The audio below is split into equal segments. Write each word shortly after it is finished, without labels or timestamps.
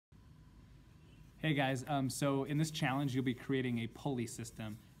Hey guys, so in this challenge you'll be creating a pulley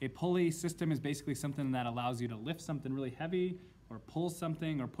system. A pulley system is basically something that allows you to lift something really heavy or pull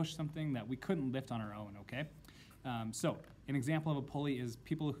something or push something that we couldn't lift on our own, okay? So an example of a pulley is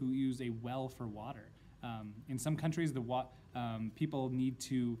people who use a well for water. In some countries people need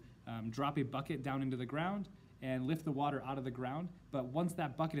to drop a bucket down into the ground and lift the water out of the ground, but once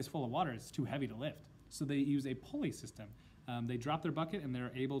that bucket is full of water, it's too heavy to lift. So they use a pulley system. They drop their bucket and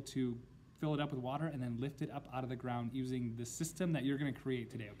they're able to fill it up with water and then lift it up out of the ground using the system that you're going to create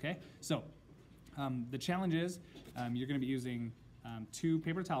today, okay? So the challenge is you're going to be using 2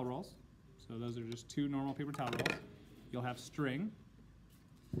 paper towel rolls. So those are just 2 normal paper towel rolls. You'll have string.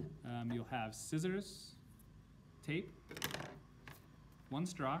 You'll have scissors, tape, 1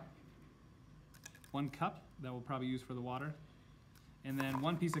 straw, 1 cup that we'll probably use for the water, and then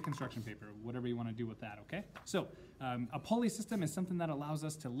 1 piece of construction paper, whatever you want to do with that, okay? So a pulley system is something that allows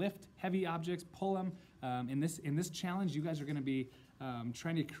us to lift heavy objects, pull them. In this challenge, you guys are going to be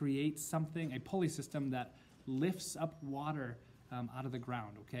trying to create something, a pulley system that lifts up water out of the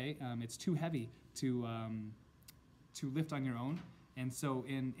ground, okay? It's too heavy to lift on your own. And so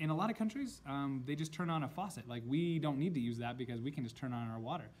in a lot of countries, they just turn on a faucet. Like, we don't need to use that because we can just turn on our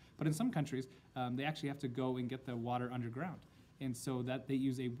water. But in some countries, they actually have to go and get the water underground. And so that they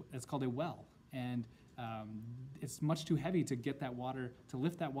use it's called a well. And it's much too heavy to get that water, to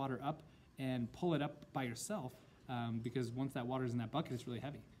lift that water up and pull it up by yourself, because once that water is in that bucket, it's really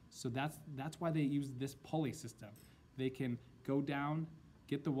heavy. So that's why they use this pulley system. They can go down,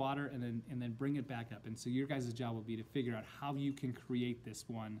 get the water, and then bring it back up. And so your guys' job will be to figure out how you can create this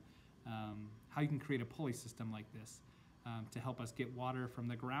one, how you can create a pulley system like this to help us get water from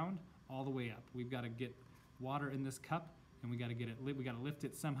the ground all the way up. We've got to get water in this cup, and we got to lift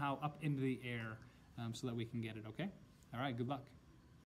it somehow up into the air so that we can get it, okay? All right, good luck.